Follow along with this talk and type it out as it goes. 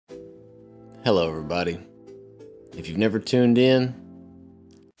Hello everybody. If you've never tuned in,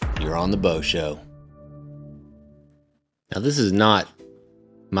 you're on the BEAU Show. Now this is not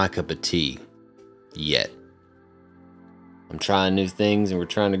my cup of tea yet. I'm trying new things and we're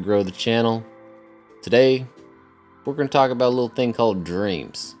trying to grow the channel. Today, we're going to talk about a little thing called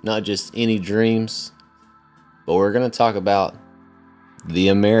dreams. Not just any dreams, but we're going to talk about the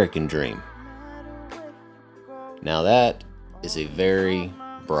American dream. Now that is a very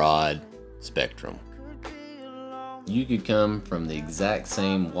broad spectrum. You could come from the exact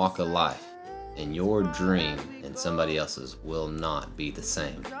same walk of life, and your dream and somebody else's will not be the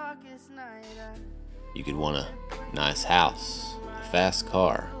same. You could want a nice house, a fast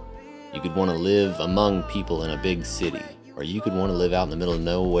car. You could want to live among people in a big city, or you could want to live out in the middle of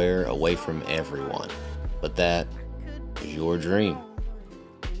nowhere away from everyone. But that is your dream.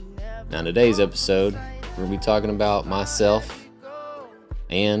 Now in today's episode, we're going to be talking about myself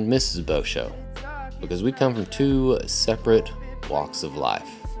and Mrs. BEAU Show, because we come from two separate walks of life.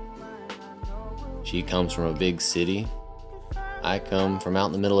 She comes from a big city. I come from out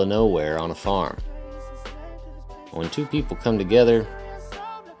in the middle of nowhere on a farm. When two people come together,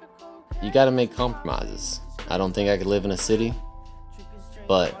 you got to make compromises. I don't think I could live in a city,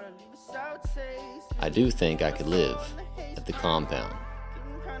 but I do think I could live at the compound.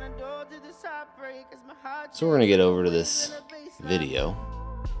 So we're going to get over to this video.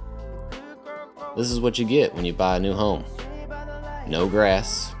 This is what you get when you buy a new home. No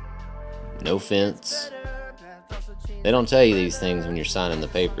grass, no fence. They don't tell you these things when you're signing the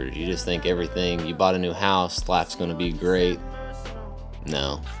papers. You just think everything, you bought a new house, life's going to be great.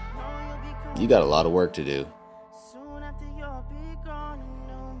 No. You got a lot of work to do.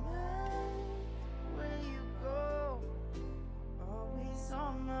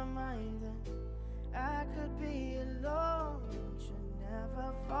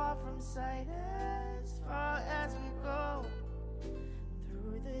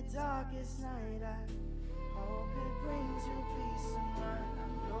 Darkest night, I hope it brings you peace of mind.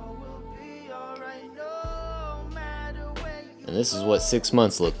 I know we'll be alright no matter where you. And this is what 6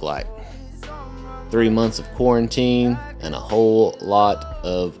 months look like. 3 months of quarantine and a whole lot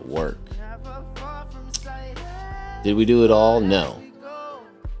of work. Did we do it all? No.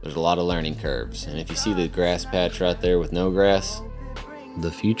 There's a lot of learning curves. And if you see the grass patch right there with no grass,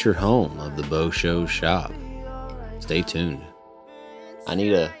 the future home of the BEAU Show shop. Stay tuned. I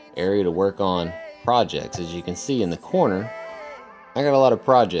need a area to work on projects. As you can see in the corner, I got a lot of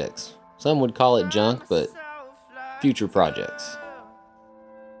projects. Some would call it junk, but future projects.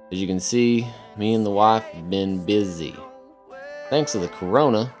 As you can see, me and the wife have been busy. Thanks to the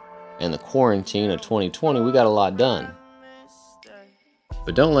corona and the quarantine of 2020, we got a lot done.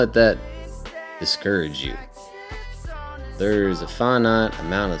 But don't let that discourage you. There's a finite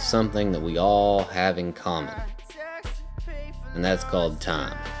amount of something that we all have in common, and that's called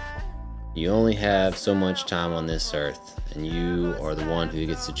time. You only have so much time on this earth, and you are the one who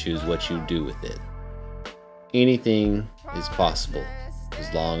gets to choose what you do with it. Anything is possible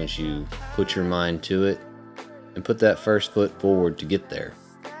as long as you put your mind to it and put that first foot forward to get there.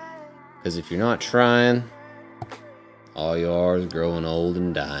 Because if you're not trying, all you are is growing old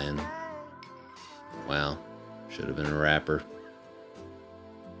and dying. Wow, should have been a rapper.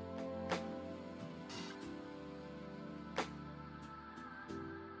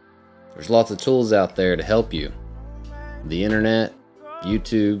 There's lots of tools out there to help you. The internet,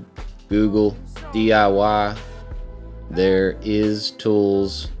 YouTube, Google, DIY. There is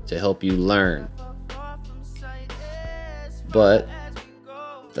tools to help you learn. But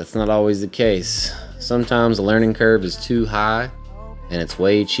that's not always the case. Sometimes the learning curve is too high, and it's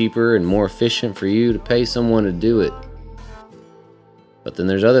way cheaper and more efficient for you to pay someone to do it. But then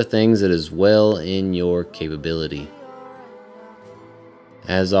there's other things that is well in your capability.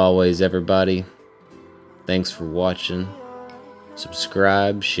 As always, everybody, thanks for watching.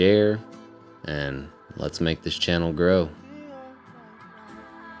 Subscribe, share, and let's make this channel grow.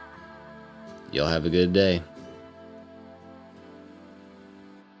 Y'all have a good day.